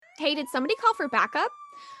Hey, did somebody call for backup?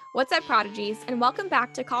 What's up, Prodigies, and welcome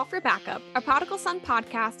back to Call for Backup, a Prodigal Son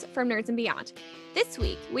podcast from Nerds and Beyond. This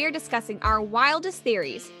week, we are discussing our wildest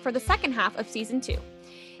theories for the second half of Season 2.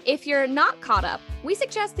 If you're not caught up, we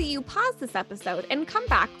suggest that you pause this episode and come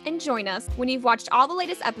back and join us when you've watched all the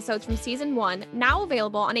latest episodes from Season 1, now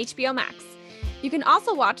available on HBO Max. You can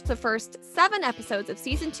also watch the first 7 episodes of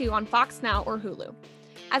Season 2 on Fox Now or Hulu.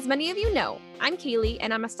 As many of you know, I'm Kaylee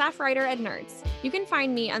and I'm a staff writer at Nerds. You can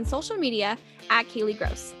find me on social media at Kaylee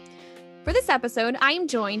Gross. For this episode, I am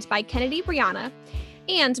joined by Kennedy Brianna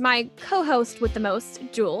and my co-host with the most,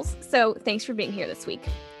 Jules. So thanks for being here this week.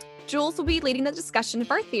 Jules will be leading the discussion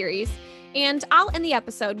of our theories, and I'll end the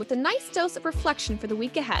episode with a nice dose of reflection for the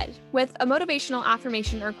week ahead with a motivational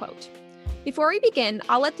affirmation or quote. Before we begin,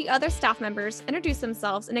 I'll let the other staff members introduce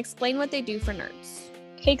themselves and explain what they do for Nerds.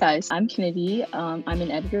 Hey guys, I'm Kennedy. I'm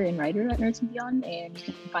an editor and writer at Nerds and Beyond, and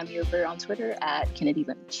you can find me over on Twitter at Kennedy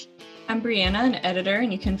Lynch. I'm Brianna, an editor,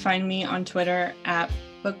 and you can find me on Twitter at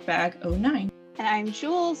bookbag09. And I'm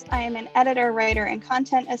Jules. I am an editor, writer, and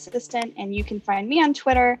content assistant, and you can find me on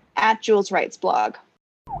Twitter at Jules Writes Blog.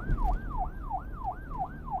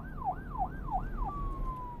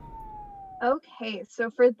 Okay,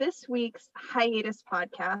 so for this week's hiatus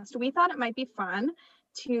podcast, we thought it might be fun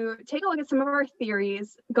to take a look at some of our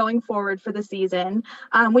theories going forward for the season.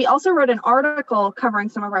 We also wrote an article covering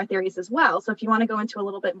some of our theories as well. So if you want to go into a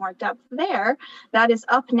little bit more depth there, that is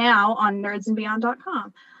up now on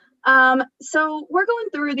nerdsandbeyond.com. So we're going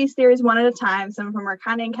through these theories one at a time. Some of them are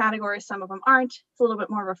kind of in categories, some of them aren't. It's a little bit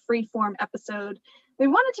more of a free form episode. We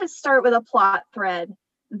wanted to start with a plot thread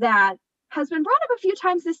that has been brought up a few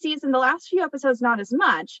times this season. The last few episodes, not as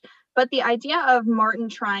much, but the idea of Martin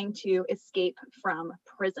trying to escape from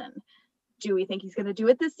prison. Do we think he's going to do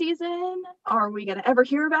it this season? Are we going to ever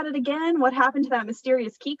hear about it again? What happened to that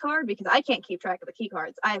mysterious key card? Because I can't keep track of the key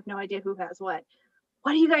cards. I have no idea who has what.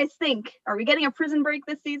 What do you guys think? Are we getting a prison break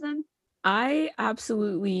this season? I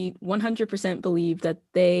absolutely 100% believe that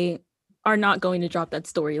they are not going to drop that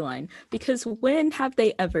storyline, because when have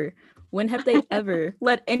they ever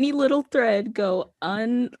let any little thread go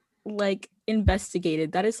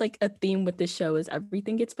investigated? That is like a theme with this show, is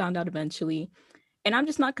everything gets found out eventually. And I'm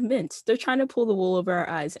just not convinced. They're trying to pull the wool over our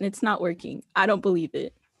eyes and it's not working. I don't believe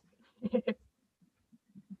it.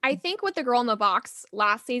 I think with the Girl in the Box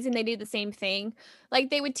last season, they did the same thing.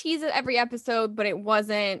 Like, they would tease it every episode, but it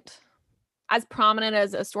wasn't as prominent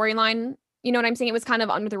as a storyline. You know what I'm saying? It was kind of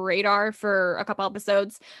under the radar for a couple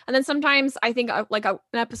episodes. And then sometimes I think an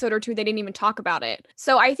episode or two, they didn't even talk about it.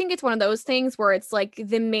 So I think it's one of those things where it's like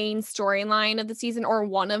the main storyline of the season, or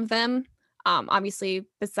one of them. Obviously,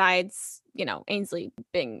 besides, Ainsley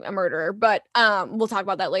being a murderer, but we'll talk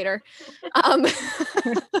about that later.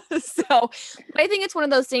 So I think it's one of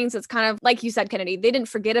those things that's kind of, like you said, Kennedy, they didn't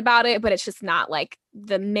forget about it, but it's just not like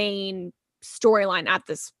the main storyline at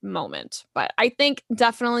this moment. But I think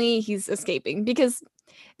definitely he's escaping, because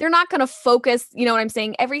they're not going to focus, you know what I'm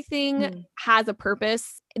saying? Everything has a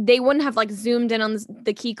purpose. They wouldn't have zoomed in on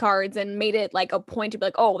the key cards and made it a point to be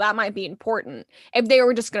oh, that might be important, if they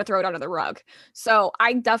were just going to throw it under the rug. So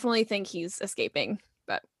I definitely think he's escaping,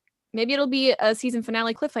 but maybe it'll be a season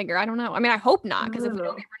finale cliffhanger. I don't know. I mean, I hope not, because if it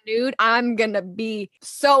don't get renewed, I'm going to be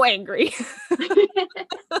so angry.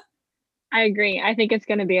 I agree. I think it's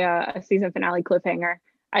going to be a season finale cliffhanger.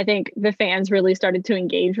 I think the fans really started to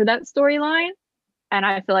engage with that storyline. And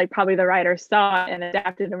I feel like probably the writers saw it and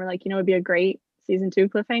adapted and were like, it'd be a great season 2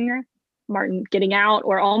 cliffhanger. Martin getting out,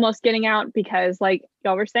 or almost getting out, because like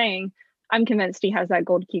y'all were saying, I'm convinced he has that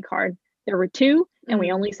gold key card. There were 2 and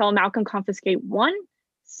we only saw Malcolm confiscate 1.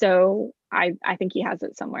 So I think he has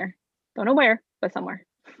it somewhere. Don't know where, but somewhere.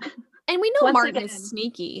 And we know Martin is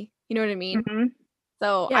sneaky. You know what I mean? Mm-hmm.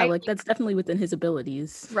 So yeah, that's definitely within his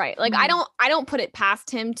abilities. Right. I don't put it past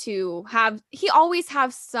him to he always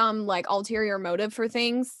have some ulterior motive for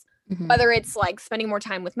things, whether it's spending more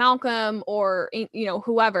time with Malcolm or,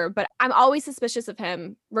 whoever, but I'm always suspicious of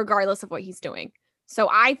him regardless of what he's doing. So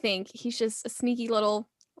I think he's just a sneaky little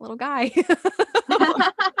guy.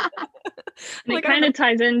 And it kind of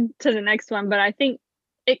ties into the next one, but I think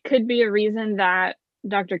it could be a reason that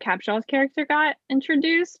Dr. Capshaw's character got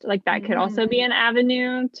introduced. That could also be an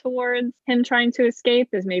avenue towards him trying to escape,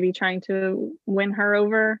 is maybe trying to win her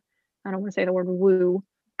over. I don't want to say the word woo,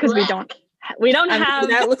 because we don't have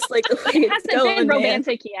that. Looks like it hasn't been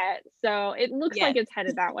romantic yet, so it looks like it's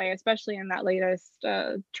headed that way, especially in that latest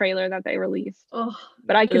trailer that they released.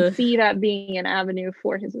 But I could see that being an avenue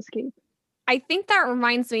for his escape. I think that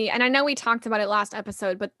reminds me, and I know we talked about it last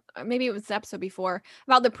episode, but maybe it was the episode before,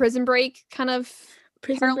 about the Prison Break kind of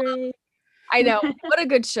Prison Break. I know. What a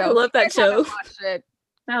good show. I love that show. Watch it.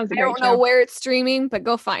 That was a I great don't know show. where it's streaming, but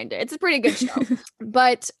go find it. It's a pretty good show.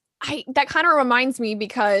 But that kind of reminds me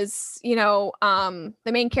because, the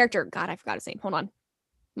main character, God, I forgot his name. Hold on.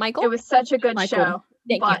 Michael? It was such a good Michael. show.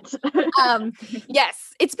 Thank But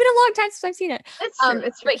yes, it's been a long time since I've seen it. it's true.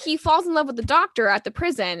 It's true. But he falls in love with the doctor at the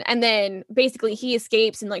prison, and then basically he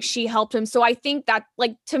escapes, and like she helped him. So I think that,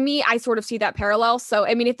 like, to me, I sort of see that parallel. So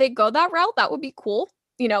I mean, if they go that route, that would be cool.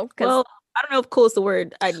 Because Well, I don't know if cool is the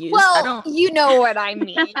word I'd use. I don't. you know what I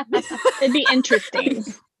mean. It'd be interesting.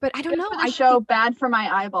 But I don't Good know. for the I show think- bad for my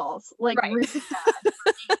eyeballs, like Right. really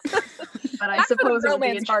bad. But I That's for the suppose it would be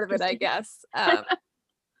romance part of it, I interesting. guess.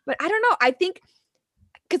 But I don't know. I think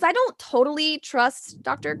because I don't totally trust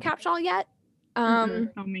Dr. Capshaw yet. No,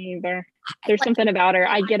 me either. There's something about her.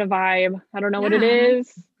 I get a vibe. I don't know what it Yeah.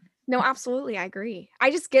 is. No, absolutely. I agree. I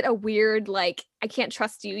just get a weird, like, I can't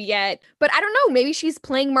trust you yet. But I don't know. Maybe she's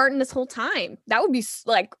playing Martin this whole time. That would be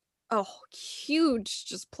like a huge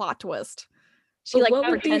just plot twist. She But like what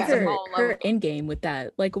would be pretends to her, fall in love her with him. end game with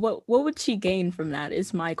that? Like, what would she gain from that?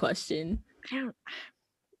 Is my question.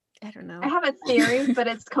 I don't know. I have a theory, but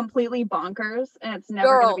it's completely bonkers and it's never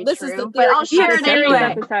Girl, going to be this is true. the But I'll theory. share it Series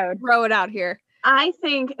anyway. Episode. Throw it out here. I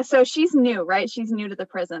think so. She's new, right? She's new to the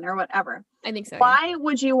prison or whatever. I think so. yeah. Why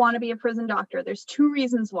would you want to be a prison doctor? There's two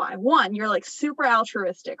reasons why. One, you're like super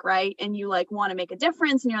altruistic, right? And you like want to make a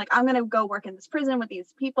difference and you're like, I'm going to go work in this prison with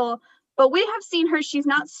these people. But we have seen her, she's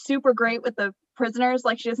not super great with the prisoners.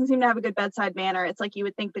 Like she doesn't seem to have a good bedside manner. It's like you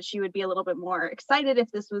would think that she would be a little bit more excited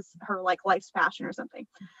if this was her like life's passion or something.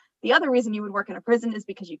 The other reason you would work in a prison is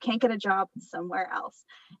because you can't get a job somewhere else.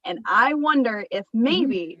 And I wonder if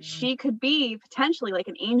maybe she could be potentially like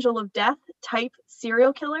an angel of death type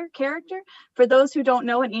serial killer character. For those who don't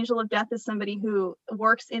know, an angel of death is somebody who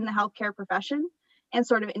works in the healthcare profession and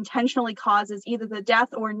sort of intentionally causes either the death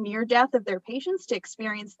or near death of their patients to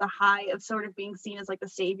experience the high of sort of being seen as like the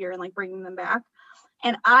savior and like bringing them back.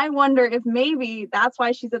 And I wonder if maybe that's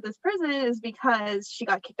why she's at this prison is because she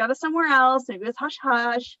got kicked out of somewhere else. Maybe it was hush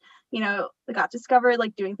hush, got discovered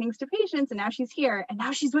like doing things to patients. And now she's here. And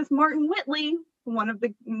now she's with Martin Whitley, one of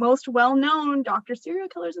the most well-known doctor serial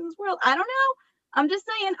killers in this world. I don't know. I'm just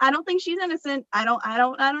saying, I don't think she's innocent. I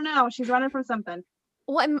don't know. She's running from something.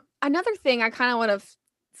 Well, and another thing I kind of want to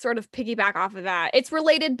sort of piggyback off of that. It's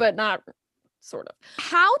related, but not sort of.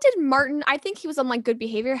 How did Martin, I think he was on like Good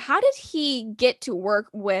Behavior. How did he get to work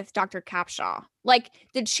with Dr. Capshaw? Like,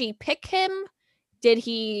 did she pick him? Did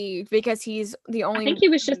he, because he's the only. I think he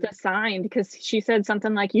was just assigned because she said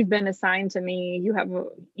something like, "You've been assigned to me. You have, I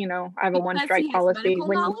have a Because one he strike has policy medical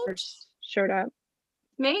when you knowledge? first showed up."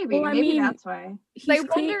 Maybe Well, I mean, that's why. He's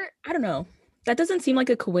wonder- I don't know. That doesn't seem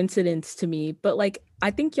like a coincidence to me, but like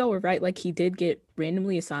I think y'all were right. Like he did get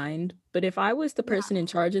randomly assigned, but if I was the person in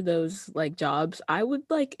charge of those like jobs, I would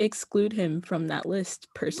like exclude him from that list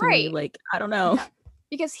personally. Right. Like I don't know.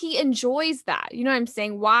 Because he enjoys that. You know what I'm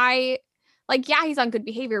saying? Why? Like, yeah, he's on Good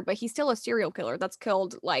Behavior, but he's still a serial killer that's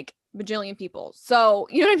killed like bajillion people. So,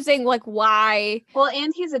 you know what I'm saying? Like, why? Well,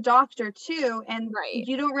 and he's a doctor too, and Right.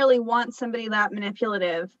 you don't really want somebody that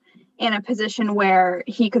manipulative in a position where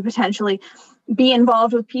he could potentially be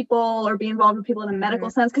involved with people or be involved with people in a medical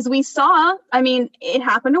sense. Because we saw, I mean, it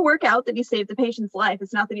happened to work out that he saved the patient's life.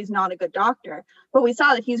 It's not that he's not a good doctor, but we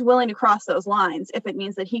saw that he's willing to cross those lines if it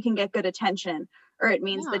means that he can get good attention or it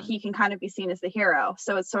means that Yeah. he can kind of be seen as the hero.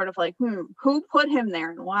 So it's sort of like, who put him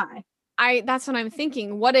there and why? That's what I'm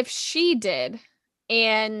thinking. What if she did?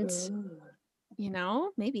 And,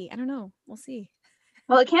 maybe. I don't know. We'll see.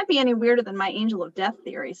 Well, it can't be any weirder than my angel of death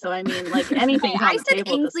theory. So I mean, like anything. I said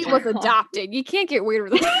Ainsley was adopted. You can't get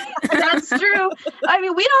weird with that. That's true. I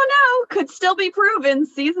mean, we don't know. Could still be proven.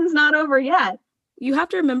 Season's not over yet. You have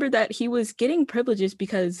to remember that he was getting privileges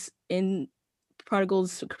because in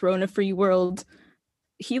Prodigal's corona-free world,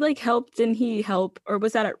 he like helped, didn't he help, or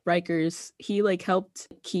was that at Rikers? He like helped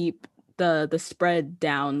keep the spread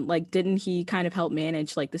down. Like, didn't he kind of help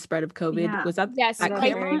manage like the spread of COVID? Yeah. Was that Yes, at like,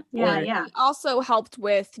 Claremont? Yeah, Or- yeah. He also helped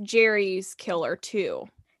with Jerry's killer too.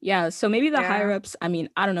 Yeah, so maybe the Yeah. higher ups, I mean,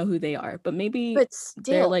 I don't know who they are, but maybe But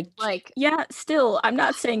they're still, like yeah, still, I'm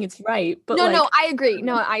not saying it's right, but no, like, no, I agree.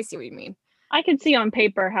 No, I see what you mean. I could see on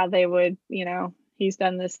paper how they would, he's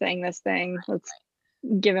done this thing. Let's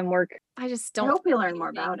give him work. I just I don't. hope we learn more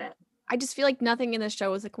about it. I just feel like nothing in this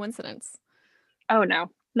show is a coincidence. Oh no,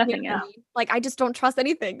 nothing You know is. what I mean? Like, I just don't trust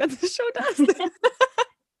anything that the show does.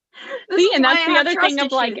 This See, is and why that's I the have other trust thing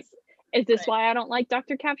of like, issues. is this why I don't like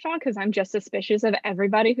Dr. Capshaw? Because I'm just suspicious of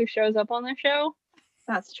everybody who shows up on the show.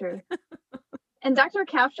 That's true. And Dr.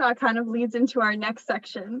 Capshaw kind of leads into our next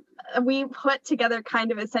section. We put together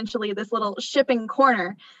kind of essentially this little shipping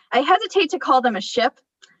corner. I hesitate to call them a ship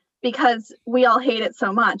because we all hate it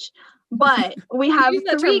so much. But we have use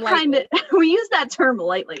that three term kind of, we use that term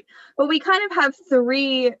lightly, but we kind of have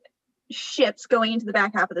three ships going into the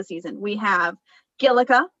back half of the season. We have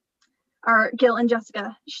Gillica, our Gil and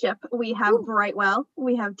Jessica ship. We have Brightwell.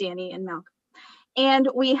 We have Danny and Malcolm. And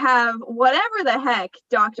we have whatever the heck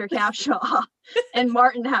Dr. Capshaw and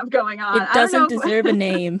Martin have going on. It doesn't deserve a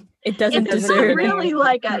name. It doesn't deserve really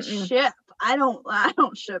like a ship. I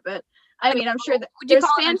don't ship it. I mean, I'm sure that there's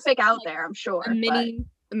fanfic out there, I'm sure.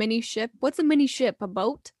 A mini ship. What's a mini ship? A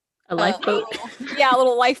boat? a lifeboat. Yeah, a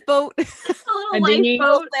little lifeboat. A A dinghy.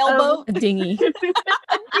 lifeboat, Sailboat. A dinghy. Dinghy,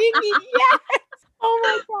 yes. Oh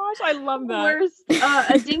my gosh, I love that. Where's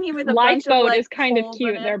a dinghy with a bunch of Lifeboat like is kind of holes cute.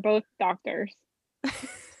 in it. They're both doctors.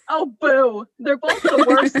 Oh, boo. They're both the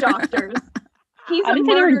worst doctors. He's I a didn't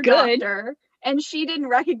say they were murder good. doctor, and she didn't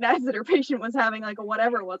recognize that her patient was having like a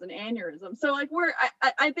whatever it was, an aneurysm. So like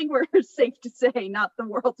I think we're safe to say not the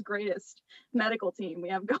world's greatest medical team we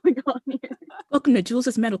have going on here. Welcome to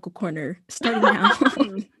Jules's Medical Corner, starting now.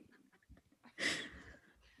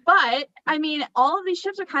 But I mean, all of these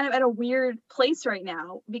ships are kind of at a weird place right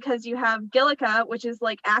now because you have Gillica, which is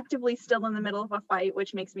like actively still in the middle of a fight,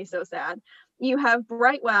 which makes me so sad. You have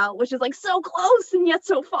Brightwell, which is like so close and yet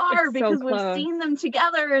so far It's so because we've close. seen them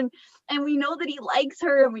together and we know that he likes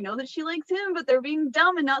her and we know that she likes him, but they're being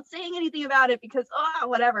dumb and not saying anything about it because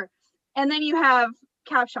whatever. And then you have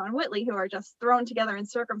Capshaw and Whitley, who are just thrown together in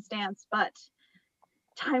circumstance, but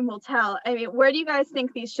time will tell. I mean, where do you guys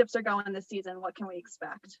think these ships are going this season? What can we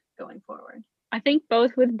expect going forward? I think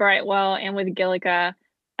both with Brightwell and with Gillica,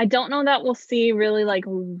 I don't know that we'll see really like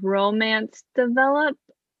romance develop,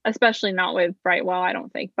 especially not with Brightwell, I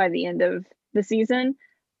don't think, by the end of the season.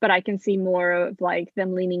 But I can see more of like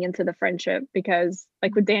them leaning into the friendship because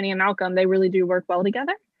like with Danny and Malcolm, they really do work well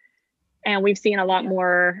together. And we've seen a lot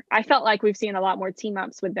more, I felt like we've seen a lot more team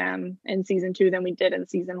ups with them in season 2 than we did in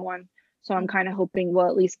season 1. So I'm kind of hoping we'll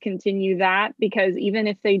at least continue that because even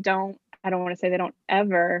if they don't, I don't want to say they don't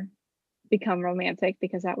ever become romantic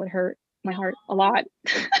because that would hurt my heart a lot.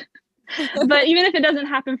 But even if it doesn't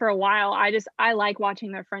happen for a while, I like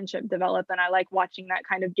watching their friendship develop and I like watching that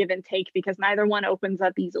kind of give and take because neither one opens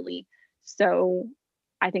up easily. So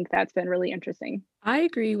I think that's been really interesting. I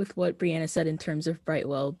agree with what Brianna said in terms of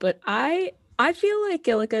Brightwell, but I feel like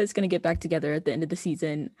Gillica is going to get back together at the end of the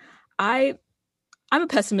season. I'm a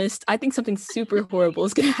pessimist. I think something super horrible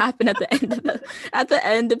is going to happen at the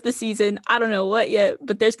end of the season. I don't know what yet,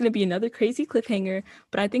 but there's going to be another crazy cliffhanger.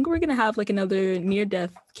 But I think we're going to have like another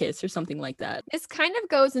near-death kiss or something like that. This kind of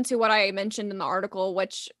goes into what I mentioned in the article,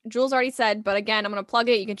 which Jules already said, but again, I'm going to plug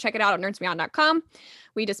it. You can check it out at nerdsbeyond.com.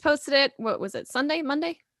 We just posted it. What was it? Sunday,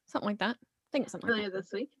 Monday? Something like that. I think it's something like Earlier that.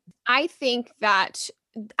 this week. I think that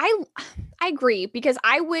I agree because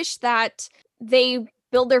I wish that they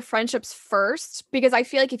build their friendships first because I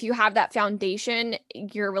feel like if you have that foundation,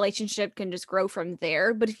 your relationship can just grow from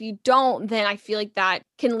there. But if you don't, then I feel like that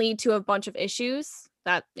can lead to a bunch of issues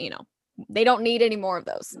that, they don't need any more of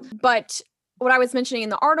those. But what I was mentioning in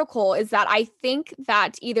the article is that I think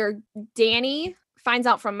that either Danny finds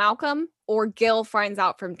out from Malcolm or Gil finds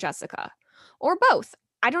out from Jessica or both.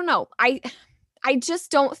 I don't know. I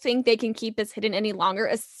just don't think they can keep this hidden any longer,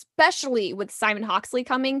 especially with Simon Hoxley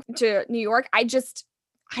coming to New York.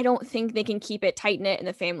 I don't think they can keep it tight-knit in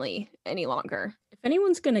the family any longer. If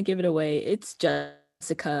anyone's going to give it away, it's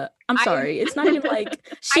Jessica. I'm sorry. It's not even like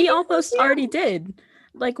she almost already did.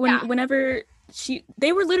 Like whenever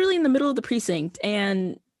they were literally in the middle of the precinct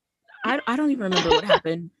and I don't even remember what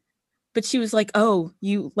happened. But she was like, "Oh,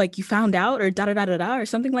 you found out or da-da-da-da-da or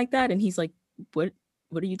something like that." And he's like, What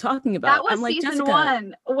are you talking about? That was I'm like, season Jessica.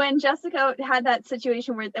 1 when Jessica had that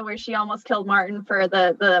situation where she almost killed Martin for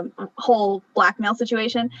the whole blackmail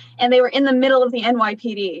situation, and they were in the middle of the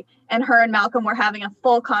NYPD, and her and Malcolm were having a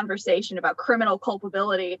full conversation about criminal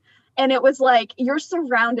culpability, and it was like you're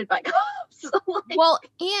surrounded by cops. Well,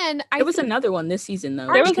 and There was another one this season though.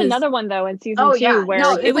 There was because another one though in season 2 where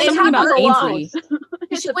No, it was it something about happens a lot. Ainsley.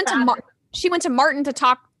 It's she a went pattern. she went to Martin to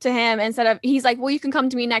talk to him instead of he's like, well, you can come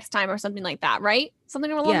to me next time or something like that, right?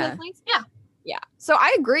 Something along Yeah. those lines. Yeah. Yeah. So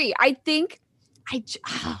I agree. I think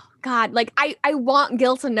God, like I want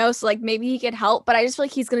Gil to know so like maybe he could help, but I just feel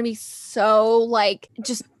like he's gonna be so like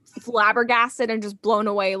just flabbergasted and just blown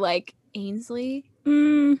away like Ainsley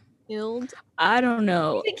killed. I don't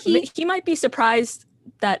know. You think He might be surprised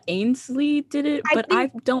that Ainsley did it, but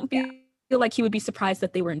I don't feel like he would be surprised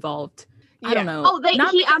that they were involved. I don't know. Oh,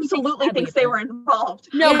 Not he because absolutely badly thinks of they her. were involved.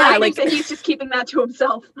 No, No, but I I think like- that he's just keeping that to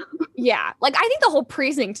himself. Yeah, like I think the whole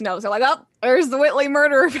precinct knows. They're like, oh, there's the Whitley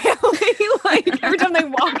murderer family. Like every time they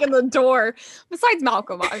walk in the door, besides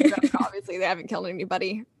Malcolm, obviously they haven't killed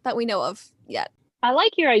anybody that we know of yet. I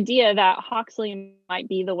like your idea that Hawksley might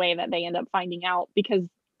be the way that they end up finding out, because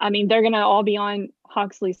I mean they're gonna all be on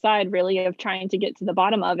Hawksley's side really of trying to get to the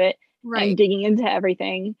bottom of it and digging into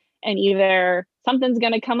everything, and either something's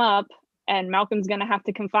gonna come up and Malcolm's gonna have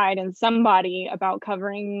to confide in somebody about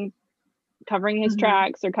covering his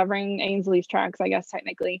tracks, or covering Ainsley's tracks, I guess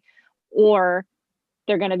technically, or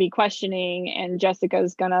they're going to be questioning and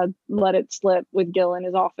Jessica's going to let it slip with Gil in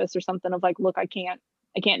his office or something of like, look, I can't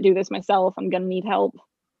do this myself. I'm going to need help,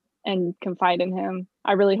 and confide in him.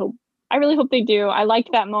 I really hope they do. I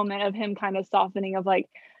liked that moment of him kind of softening of like,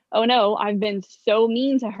 oh no, I've been so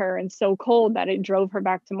mean to her and so cold that it drove her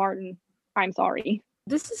back to Martin. I'm sorry.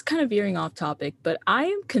 This is kind of veering off topic, but I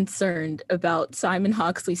am concerned about Simon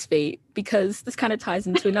Hawksley's fate because this kind of ties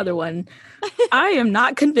into another one. I am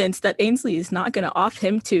not convinced that Ainsley is not going to off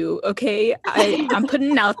him too, okay? I'm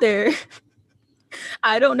putting it out there.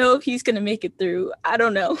 I don't know if he's going to make it through. I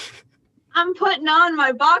don't know. I'm putting on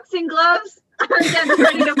my boxing gloves. I'm getting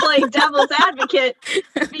ready to play devil's advocate,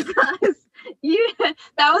 because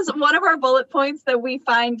that was one of our bullet points that we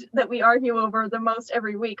argue over the most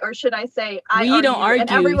every week, or should I say We don't argue,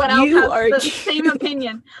 and everyone else you has argue. the same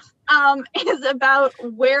opinion, is about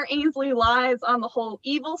where Ainsley lies on the whole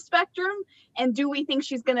evil spectrum, and do we think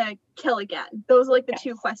she's gonna kill again? Those are like the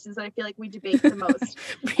two questions that I feel like we debate the most.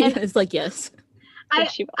 It's like, yes.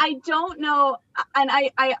 I don't know, and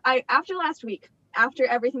I after last week, after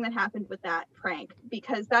everything that happened with that prank,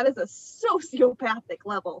 because that is a sociopathic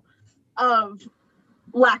level of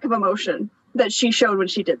lack of emotion that she showed when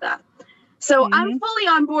she did that. So I'm fully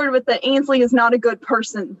on board with the Ainsley is not a good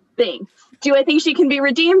person thing. Do I think she can be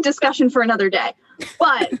redeemed? Discussion for another day.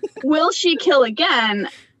 But will she kill again?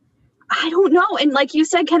 I don't know. And like you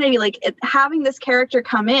said, Kennedy, like having this character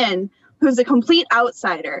come in who's a complete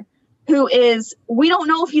outsider, who is, we don't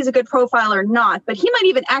know if he's a good profile or not, but he might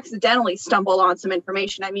even accidentally stumble on some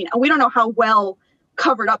information. I mean, we don't know how well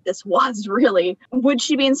covered up this was, really. Would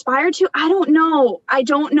she be inspired to? I don't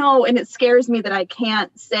know. And it scares me that I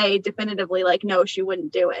can't say definitively, like, no, she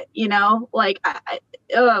wouldn't do it. You know, like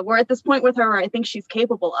we're at this point with her where I think she's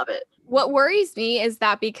capable of it. What worries me is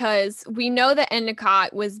that because we know that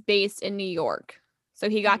Endicott was based in New York. So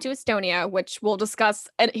he got to Estonia, which we'll discuss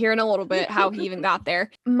here in a little bit, how he even got there.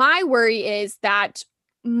 My worry is that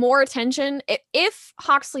more attention, if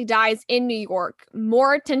Hawksley dies in New York,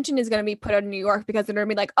 more attention is going to be put on New York, because they're going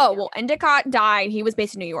to be like, oh, well, Endicott died. He was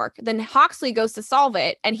based in New York. Then Hawksley goes to solve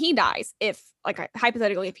it and he dies,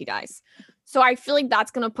 hypothetically, if he dies. So I feel like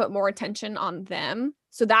that's going to put more attention on them.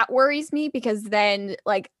 So that worries me, because then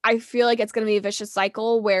I feel like it's going to be a vicious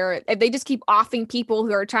cycle where if they just keep offing people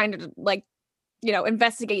who are trying to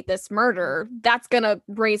investigate this murder, that's going to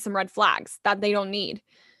raise some red flags that they don't need.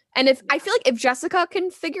 And I feel like if Jessica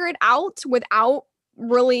can figure it out without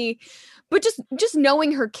really, but just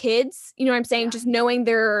knowing her kids, you know what I'm saying? Yeah. Just knowing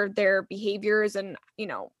their behaviors and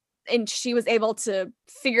she was able to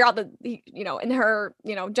figure out in her,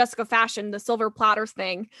 Jessica fashion, the silver platter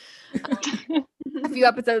thing a few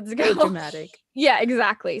episodes ago. So dramatic. Yeah,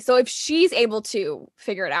 exactly. So if she's able to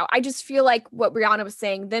figure it out, I just feel like what Brianna was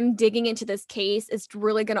saying, them digging into this case is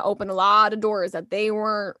really going to open a lot of doors that they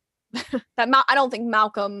weren't, I don't think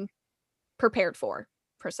Malcolm prepared for,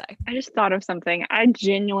 per se. I just thought of something. I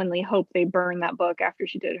genuinely hope they burn that book after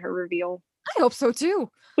she did her reveal. I hope so too.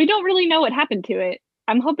 We don't really know what happened to it.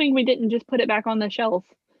 I'm hoping we didn't just put it back on the shelf.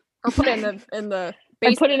 Or put it in the basement.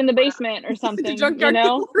 And put it in the basement or something,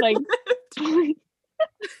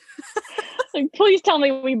 Like, please tell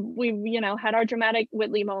me we had our dramatic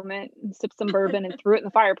Whitley moment and sipped some bourbon and threw it in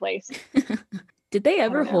the fireplace. Did they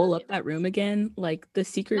ever hole up that room again? Like the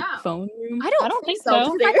secret phone room? I don't think so.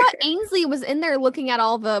 I thought Ainsley was in there looking at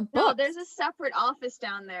all the books. No, there's a separate office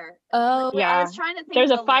down there. Oh, yeah. I was trying to think.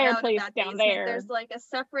 There's a fireplace down there. There's like a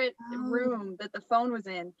separate room that the phone was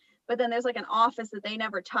in, but then there's like an office that they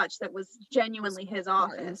never touched that was genuinely his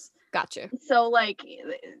office. Gotcha. So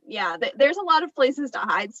there's a lot of places to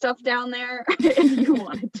hide stuff down there if you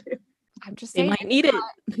wanted to. I'm just saying. They might need it.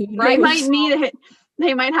 They might need it.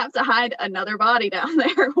 They might have to hide another body down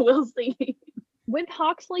there. We'll see. With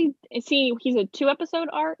Hawksley, he's a 2-episode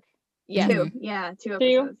arc? Yeah. 2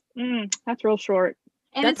 episodes. That's real short.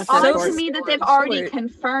 And it's odd to me that they've already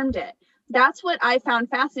confirmed it. That's what I found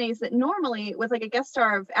fascinating, is that normally with like a guest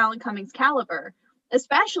star of Alan Cummings' caliber,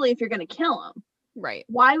 especially if you're going to kill him, right?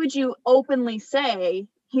 Why would you openly say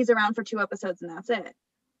he's around for 2 episodes and that's it?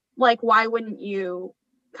 Like, why wouldn't you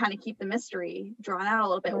kind of keep the mystery drawn out a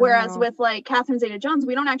little bit? Whereas with like Catherine Zeta-Jones,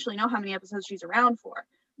 we don't actually know how many episodes she's around for.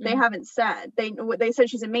 They haven't said. They said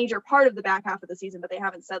she's a major part of the back half of the season, but they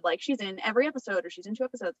haven't said like she's in every episode or she's in 2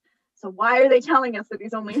 episodes. So why are they telling us that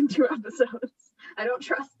he's only in 2 episodes? I don't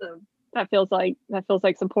trust them. That feels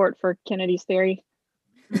like support for Kennedy's theory.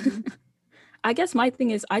 I guess my thing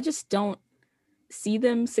is I just don't see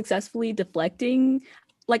them successfully deflecting.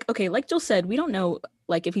 Like, okay, like Jill said, we don't know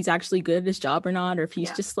like if he's actually good at his job or not, or if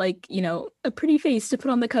he's just like, you know, a pretty face to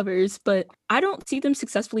put on the covers. But I don't see them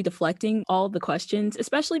successfully deflecting all the questions,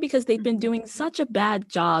 especially because they've been doing such a bad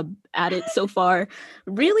job at it so far.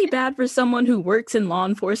 Really bad for someone who works in law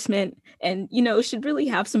enforcement and, you know, should really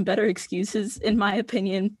have some better excuses, in my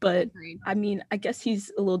opinion. But I mean, I guess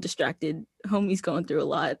he's a little distracted. Homie's going through a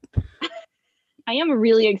lot. I am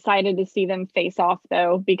really excited to see them face off,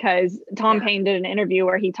 though, because Tom Payne did an interview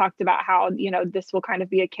where he talked about how, you know, this will kind of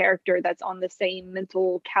be a character that's on the same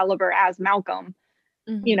mental caliber as Malcolm.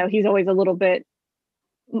 You know, he's always a little bit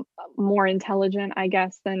more intelligent, I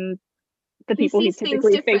guess, than the people he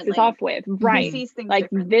typically faces off with. Right. Like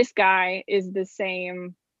this guy is the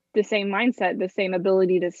same mindset, the same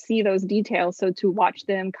ability to see those details. So to watch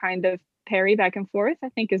them kind of parry back and forth, I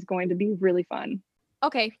think is going to be really fun.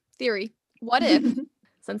 Okay, theory. What if,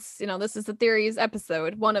 since, you know, this is the theories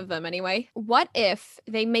episode, one of them anyway, what if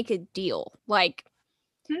they make a deal? Like,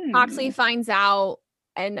 Moxley finds out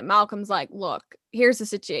and Malcolm's like, look, here's the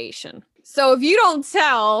situation. So if you don't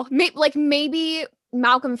tell, maybe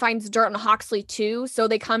Malcolm finds dirt on Hoxley too. So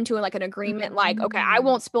they come to like an agreement, like, okay, I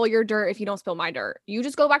won't spill your dirt if you don't spill my dirt. You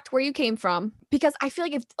just go back to where you came from. Because I feel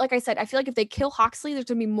like if they kill Hoxley, there's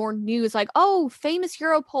gonna be more news like, oh, famous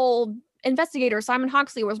Europol investigator Simon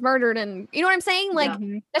Hoxley was murdered, and you know what I'm saying? Like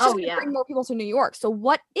that's just gonna bring more people to New York. So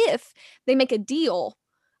what if they make a deal?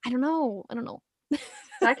 I don't know.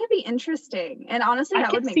 That could be interesting, and honestly,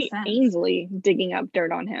 that would make sense. I could see Ainsley digging up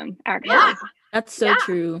dirt on him. Actually, that's so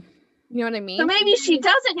true. You know what I mean? So maybe she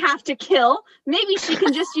doesn't have to kill. Maybe she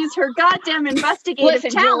can just use her goddamn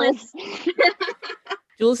investigative talents.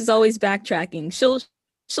 Jules is always backtracking.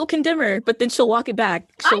 She'll condemn her, but then she'll walk it back.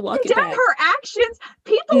 She'll walk it back. Her actions.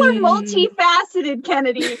 People are multifaceted,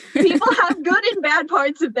 Kennedy. People have good and bad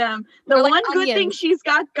parts of them. The one good thing she's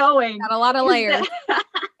got going. Got a lot of layers. One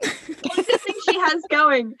good thing she has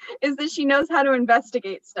going is that she knows how to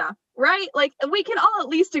investigate stuff, right? Like, we can all at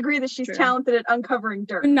least agree that she's talented at uncovering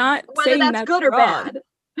dirt. We're not whether that's good or bad.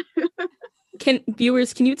 Can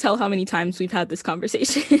you tell how many times we've had this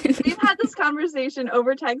conversation? We've had this conversation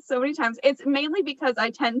over text so many times. It's mainly because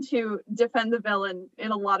I tend to defend the villain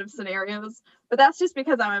in a lot of scenarios, but that's just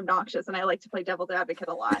because I'm obnoxious and I like to play devil's advocate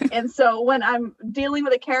a lot. And so when I'm dealing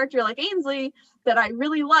with a character like Ainsley that I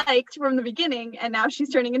really liked from the beginning, and now she's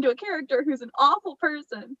turning into a character who's an awful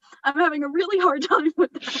person, I'm having a really hard time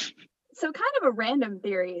with that. So kind of a random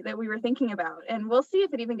theory that we were thinking about, and we'll see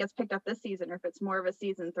if it even gets picked up this season or if it's more of a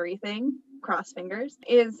season 3 thing, cross fingers,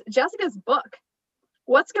 is Jessica's book.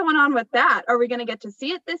 What's going on with that? Are we going to get to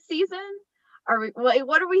see it this season?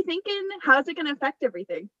 What are we thinking? How's it going to affect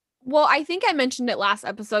everything? Well, I think I mentioned it last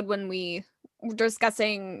episode when we were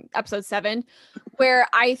discussing episode 7, where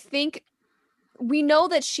I think we know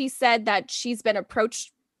that she said that she's been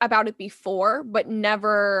approached about it before, but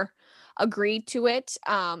never agreed to it.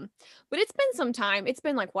 But it's been some time. It's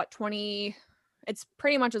been like it's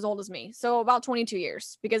pretty much as old as me. So about 22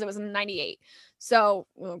 years, because it was in 98. So,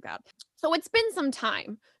 oh God. So it's been some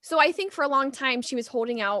time. So I think for a long time she was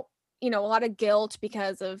holding out, you know, a lot of guilt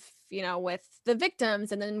because of, you know, with the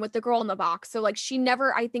victims and then with the girl in the box. So like she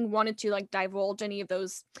never, I think, wanted to like divulge any of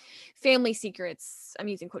those family secrets. I'm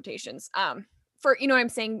using quotations. For, you know what I'm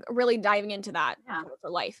saying, really diving into that for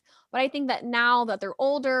life. But I think that now that they're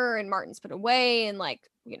older and Martin's put away and like,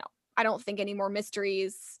 you know, I don't think any more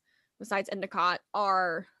mysteries besides Endicott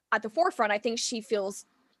are at the forefront. I think she feels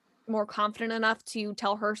more confident enough to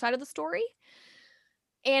tell her side of the story.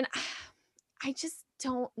 And I just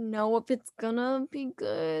don't know if it's gonna be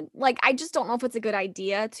good. Like, I just don't know if it's a good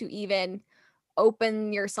idea to even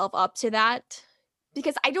open yourself up to that,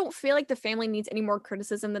 because I don't feel like the family needs any more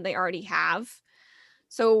criticism than they already have.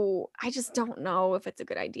 So I just don't know if it's a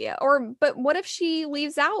good idea. But what if she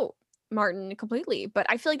leaves out Martin completely? But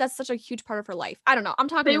I feel like that's such a huge part of her life. I don't know. I'm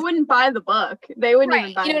talking. They wouldn't buy the book. They wouldn't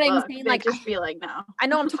even buy the book. You know what I'm saying? Like, they'd just be like, no. I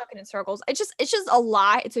know I'm talking in circles. It's just a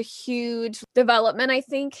lot. It's a huge development, I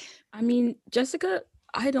think. I mean, Jessica,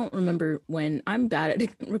 I don't remember when. I'm bad at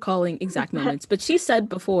recalling exact moments, but she said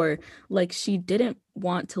before, like, she didn't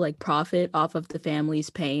want to like profit off of the family's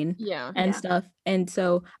pain and stuff. And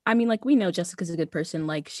so, I mean, like, we know Jessica's a good person.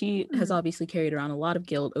 Like, she has obviously carried around a lot of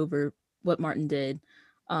guilt over what Martin did.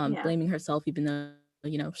 blaming herself, even though,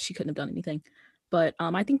 you know, she couldn't have done anything. But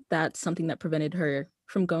I think that's something that prevented her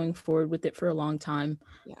from going forward with it for a long time.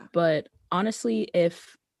 Yeah. But honestly,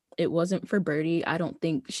 if it wasn't for Birdie, I don't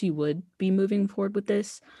think she would be moving forward with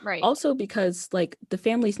this. Right. Also because, like, the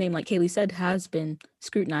family's name, like Kaylee said, has been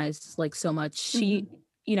scrutinized, like, so much. She,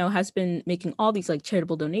 you know, has been making all these, like,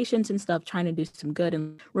 charitable donations and stuff, trying to do some good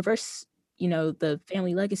and reverse, you know, the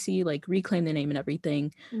family legacy, like, reclaim the name and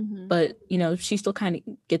everything. But, you know, she still kind of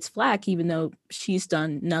gets flack, even though she's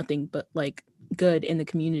done nothing but, like, good in the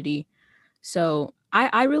community. So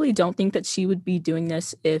I really don't think that she would be doing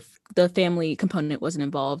this if the family component wasn't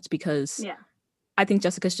involved, because I think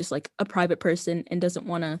Jessica's just like a private person and doesn't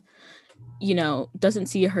want to, you know, doesn't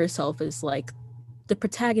see herself as like the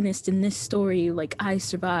protagonist in this story. Like, I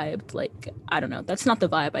survived. Like, I don't know. That's not the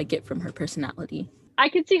vibe I get from her personality. I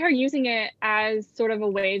could see her using it as sort of a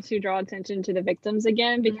way to draw attention to the victims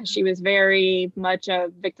again, because she was very much a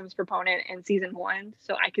victims proponent in season 1.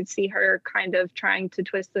 So I could see her kind of trying to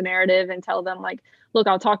twist the narrative and tell them, like, look,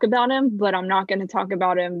 I'll talk about him, but I'm not going to talk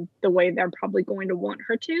about him the way they're probably going to want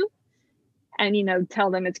her to. And, you know, tell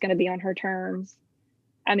them it's going to be on her terms.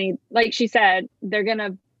 I mean, like she said, they're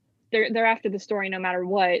after the story no matter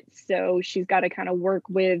what. So she's got to kind of work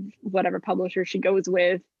with whatever publisher she goes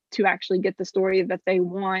with to actually get the story that they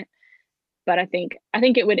want. But I think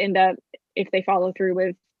it would end up, if they follow through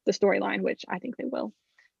with the storyline, which I think they will,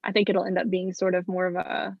 I think it'll end up being sort of more of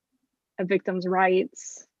a victim's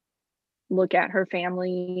rights look at her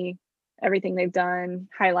family, everything they've done,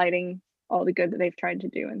 highlighting all the good that they've tried to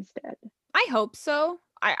do instead. I hope so.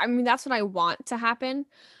 I mean, that's what I want to happen.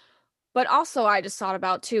 But also, I just thought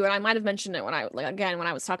about too, and I might have mentioned it when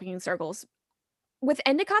I was talking in circles, with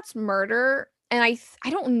Endicott's murder. And I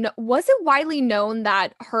don't know, was it widely known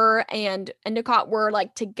that her and Endicott were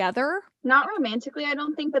like together? Not romantically, I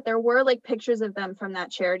don't think, but there were like pictures of them from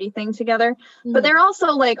that charity thing together. But they're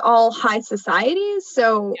also like all high society.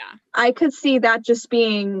 So I could see that just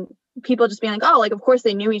being people just being like, oh, like, of course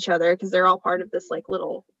they knew each other because they're all part of this like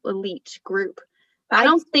little elite group. I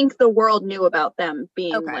don't think the world knew about them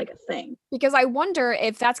being like a thing. Because I wonder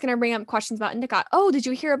if that's going to bring up questions about Endicott. Oh, did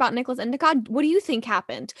you hear about Nicholas Endicott? What do you think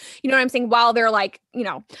happened? You know what I'm saying? While they're like, you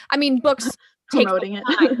know, I mean, books promoting it.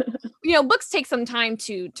 You know, books take some time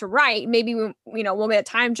to write. Maybe we'll get a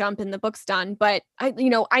time jump and the book's done. But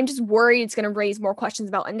I'm just worried it's going to raise more questions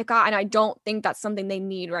about Endicott, and I don't think that's something they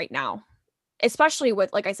need right now, especially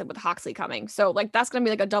with, like I said, with Hoxley coming. So like that's going to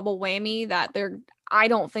be like a double whammy that I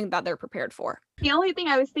don't think that they're prepared for. The only thing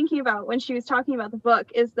I was thinking about when she was talking about the book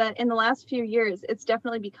is that in the last few years, it's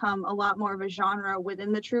definitely become a lot more of a genre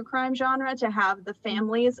within the true crime genre to have the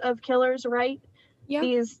families of killers write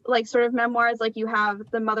these like sort of memoirs. Like you have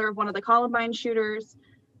the mother of one of the Columbine shooters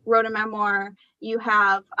wrote a memoir. You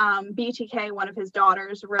have BTK, one of his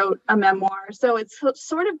daughters, wrote a memoir. So it's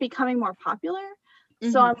sort of becoming more popular.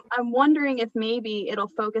 So I'm wondering if maybe it'll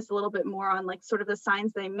focus a little bit more on like sort of the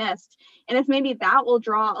signs they missed. And if maybe that will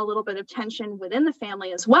draw a little bit of tension within the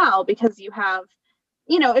family as well, because you have,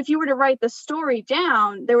 if you were to write the story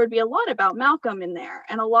down, there would be a lot about Malcolm in there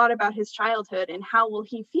and a lot about his childhood and how will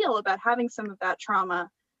he feel about having some of that trauma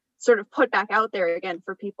sort of put back out there again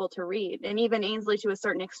for people to read. And even Ainsley to a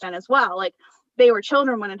certain extent as well. Like, they were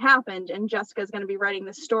children when it happened, and Jessica's going to be writing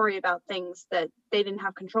this story about things that they didn't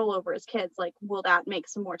have control over as kids. Like, will that make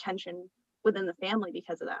some more tension within the family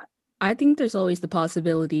because of that? I think there's always the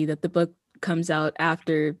possibility that the book comes out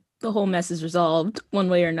after the whole mess is resolved one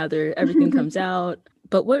way or another. Everything comes out.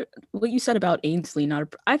 But what you said about Ainsley,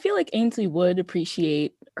 I feel like Ainsley would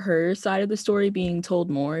appreciate her side of the story being told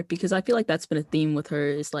more, because I feel like that's been a theme with her,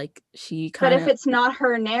 is like she kind of. But if it's not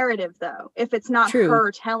her narrative, though, if it's not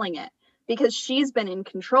her telling it, because she's been in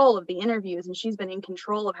control of the interviews and she's been in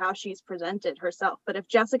control of how she's presented herself. But if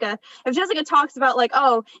Jessica talks about like,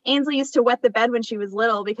 oh, Ainsley used to wet the bed when she was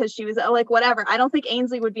little because she was like, whatever, I don't think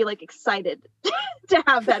Ainsley would be like excited to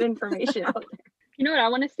have that information out there. You know what I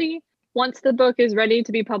want to see? Once the book is ready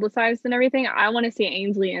to be publicized and everything, I want to see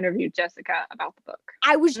Ainsley interview Jessica about the book.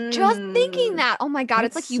 I was just thinking that. Oh my God,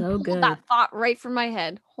 That's it's like you so pulled good. that thought right from my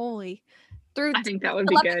head. Holy. I think that would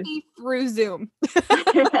be good. Through Zoom.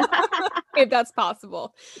 If that's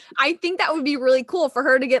possible. I think that would be really cool for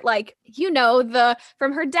her to get like,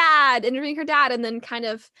 from her dad, interviewing her dad, and then kind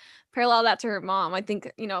of parallel that to her mom. I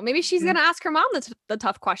think, maybe she's going to ask her mom the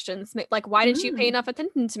tough questions. Like, why didn't you pay enough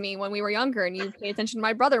attention to me when we were younger and you pay attention to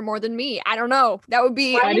my brother more than me? I don't know. That would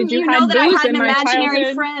be. Why didn't you know that I had an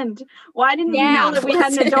imaginary friend? Why didn't you know that we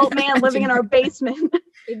had an adult man living in our basement?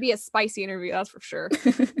 It'd be a spicy interview, that's for sure.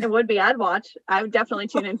 It would be. I'd watch. I would definitely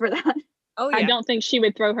tune in for that. Oh yeah. I don't think she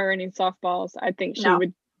would throw her any softballs. I think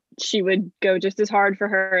she would go just as hard for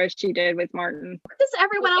her as she did with Martin. What does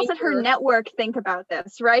everyone else at her Anchor. network think about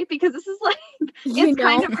this, right? Because this is like, You it's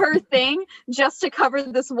kind know. of her thing just to cover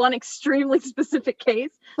this one extremely specific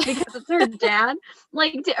case because it's her dad.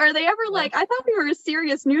 Like, are they ever like, I thought we were a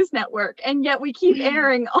serious news network and yet we keep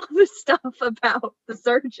airing all this stuff about the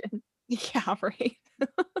surgeon. Yeah, right.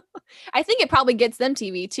 I think it probably gets them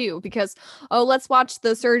TV too, because let's watch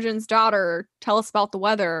the surgeon's daughter tell us about the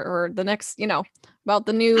weather, or the next, about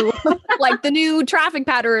the new like the new traffic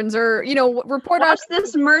patterns, or report on Watch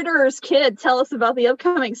this murderer's kid tell us about the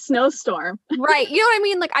upcoming snowstorm. right. You know what I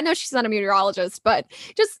mean? Like, I know she's not a meteorologist, but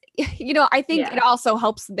just I think Yeah. it also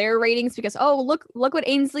helps their ratings because look what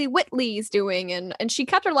Ainsley Whitley's doing, and she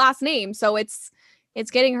kept her last name, so it's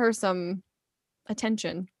getting her some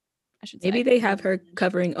attention, I should say. Maybe they have her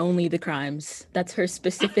covering only the crimes. That's her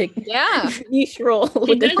specific Yeah. niche role. She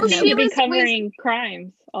with the does Well, seem she to be was- covering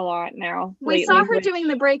crimes a lot now. We lately, saw her which- doing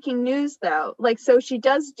the breaking news though. Like, so she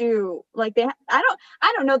does do like I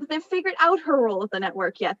don't know that they've figured out her role at the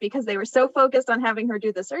network yet, because they were so focused on having her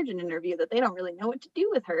do the surgeon interview that they don't really know what to do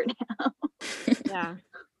with her now. Yeah.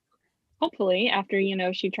 Hopefully, after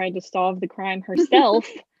she tried to solve the crime herself,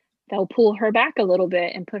 they'll pull her back a little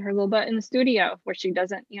bit and put her little butt in the studio where she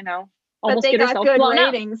doesn't, But almost they get got herself good blown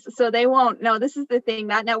up. ratings, so they won't. No, this is the thing.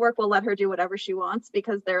 That network will let her do whatever she wants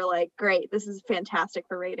because they're like, great, this is fantastic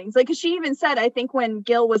for ratings. Like, 'cause she even said, I think when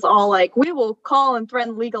Gil was all like, we will call and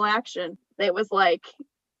threaten legal action, it was like, My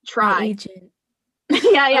try. agent.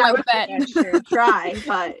 yeah, I it bet. That's true. try,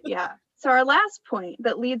 but yeah. So our last point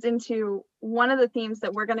that leads into one of the themes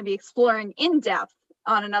that we're going to be exploring in depth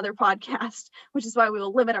on another podcast, which is why we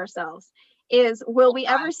will limit ourselves, is will we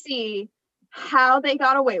ever see how they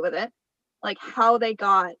got away with it? Like how they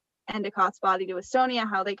got Endicott's body to Estonia,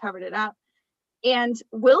 how they covered it up, and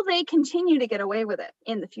will they continue to get away with it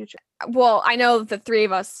in the future? Well, I know the three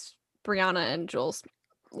of us, Brianna and Jules,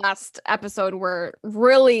 last episode were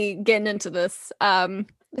really getting into this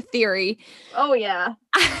theory. Oh yeah.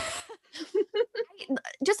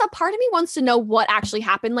 Just a part of me wants to know what actually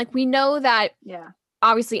happened. Like, we know that Yeah.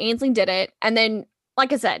 obviously Ainsley did it, and then,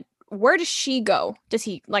 like I said, where does she go? Does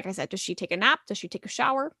he, like I said, does she take a nap? Does she take a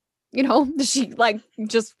shower? Does she like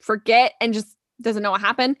just forget and just doesn't know what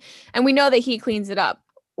happened? And we know that he cleans it up.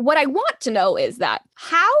 What I want to know is that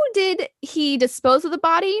how did he dispose of the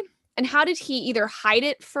body, and how did he either hide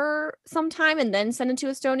it for some time and then send it to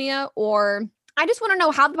Estonia, or I just want to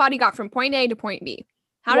know how the body got from point A to point B.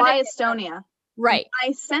 How did Why it, Estonia? right?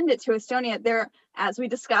 I send it to Estonia. There, as we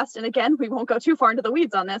discussed, and again, we won't go too far into the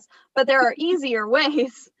weeds on this, but there are easier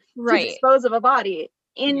ways to Right. dispose of a body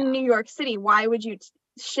in Yeah. New York City. Why would you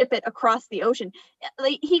ship it across the ocean?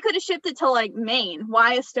 Like, he could have shipped it to like Maine.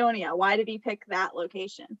 Why Estonia? Why did he pick that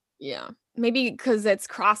location? Yeah. Maybe because it's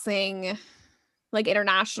crossing like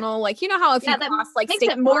international, like, how if Yeah, you that cross like makes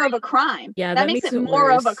state it more of line- a crime. Yeah, that makes it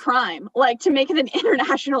more of a worse. crime. Like, to make it an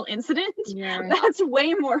international incident, Yeah. that's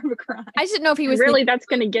way more of a crime. I just didn't know if he was Really, that's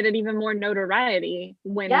going to get it even more notoriety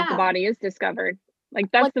when Yeah. the body is discovered.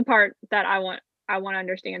 Like, that's the part that I want to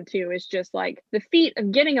understand too, is just like the feat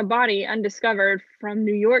of getting a body undiscovered from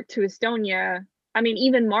New York to Estonia. I mean,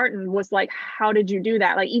 even Martin was like, how did you do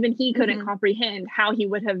that? Like, even he couldn't Mhm. comprehend how he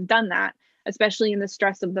would have done that, especially in the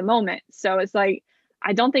stress of the moment. So it's like,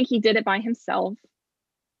 I don't think he did it by himself.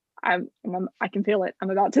 I can feel it. I'm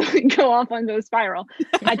about to go off on the spiral.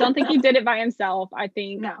 I don't think he did it by himself. I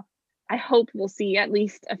think No. I hope we'll see at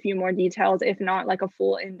least a few more details, if not like a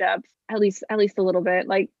full in-depth, at least a little bit.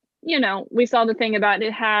 Like, we saw the thing about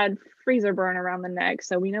it had freezer burn around the neck,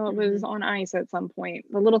 so we know it was on ice at some point.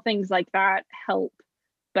 The little things like that help,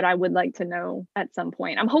 but I would like to know at some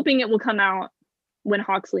point. I'm hoping it will come out when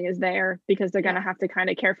Hawksley is there, because they're going to have to kind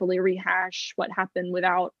of carefully rehash what happened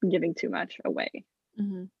without giving too much away.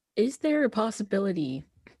 Is there a possibility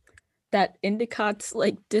that Endicott's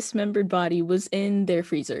like dismembered body was in their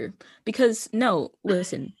freezer? Because no,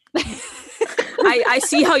 listen, I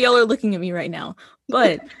see how y'all are looking at me right now,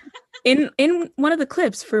 but in one of the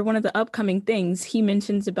clips for one of the upcoming things, he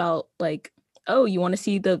mentions about like, oh, you want to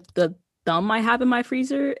see the thumb I have in my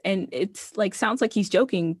freezer? And it's like, sounds like he's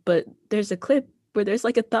joking, but there's a clip where there's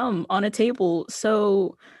like a thumb on a table.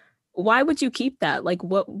 So why would you keep that? Like,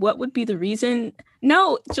 what would be the reason?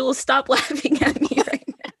 No, Jules, stop laughing at me right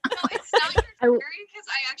now. No, it's not your theory, because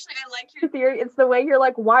I like your theory. It's the way you're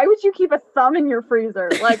like, why would you keep a thumb in your freezer?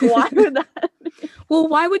 Like, why would that? Well,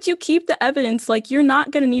 why would you keep the evidence? Like, you're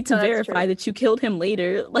not going to need to No, that's verify true. that you killed him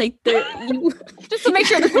later. Like, you, just to make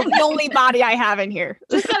sure this is the only body I have in here.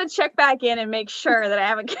 Just gotta check back in and make sure that I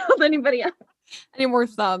haven't killed anybody else. Any more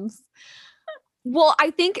thumbs? Well, I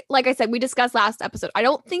think, like I said, we discussed last episode, I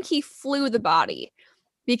don't think he flew the body.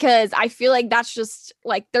 because I feel like that's just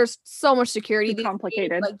like there's so much security. Too these days,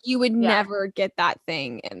 complicated. like you would Yeah. never get that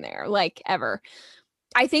thing in there, like ever.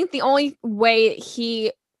 I think the only way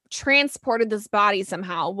he transported this body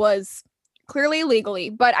somehow was clearly illegally,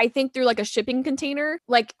 but I think through like a shipping container.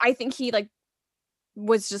 Like I think he like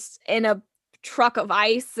was just in a truck of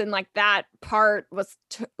ice, and like that part was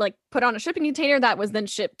like put on a shipping container that was then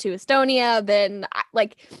shipped to Estonia. Then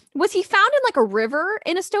like, was he found in like a river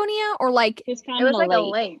in Estonia, or like He's found It was in like a a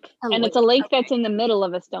lake. lake. And it's a lake Okay. that's in the middle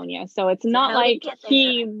of Estonia. So it's not how did he like get there?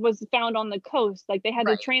 he was found on the coast. Like they had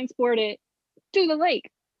Right. to transport it to the lake.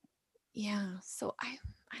 Yeah, so I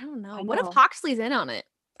don't know. I What if know. Hoxley's in on it?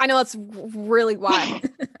 I know it's really wild,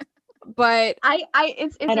 but It's I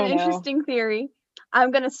an don't know. interesting theory.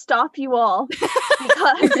 I'm gonna stop you all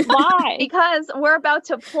because Why? because we're about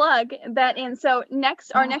to plug that in. So our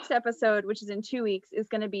Oh. next episode, which is in 2 weeks, is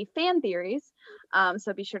going to be fan theories.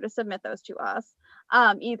 So be sure to submit those to us,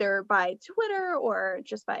 either by Twitter or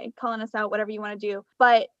just by calling us out, whatever you want to do.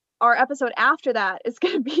 But our episode after that is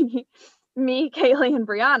going to be me, Kaylee, and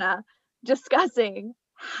Brianna discussing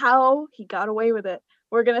how he got away with it.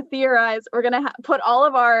 We're going to theorize. We're going to put all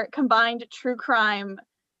of our combined true crime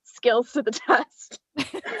skills to the test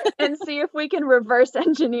and see if we can reverse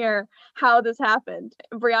engineer how this happened.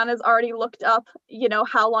 Brianna's already looked up,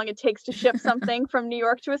 how long it takes to ship something from New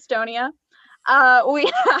York to Estonia. We're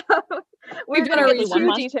We've done gonna our get research.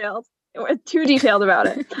 too detailed. We're too detailed about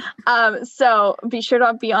it. So be sure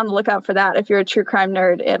to be on the lookout for that. If you're a true crime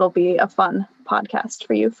nerd, it'll be a fun podcast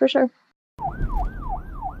for you for sure.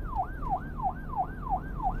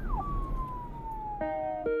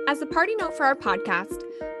 as a party note for our podcast,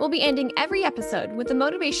 we'll be ending every episode with a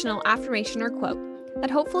motivational affirmation or quote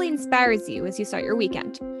that hopefully inspires you as you start your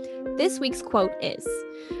weekend. This week's quote is,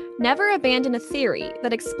 "Never abandon a theory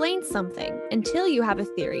that explains something until you have a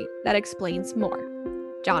theory that explains more."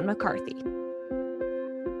 John McCarthy.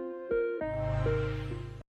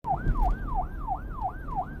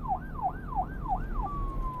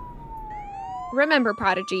 Remember,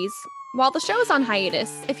 prodigies, while the show is on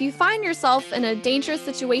hiatus, if you find yourself in a dangerous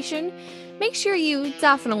situation, make sure you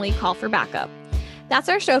definitely call for backup. That's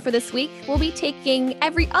our show for this week. We'll be taking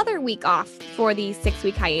every other week off for the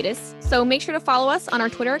 6-week hiatus, so make sure to follow us on our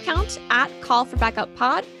Twitter account at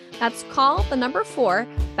call4backuppod. That's call the number 4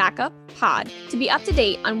 backup pod to be up to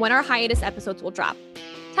date on when our hiatus episodes will drop.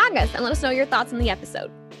 Tag us and let us know your thoughts on the episode.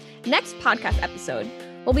 Next podcast episode,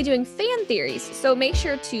 we'll be doing fan theories, so make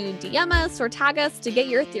sure to DM us or tag us to get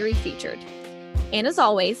your theory featured. And as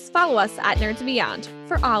always, follow us at Nerds and Beyond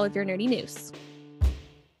for all of your nerdy news.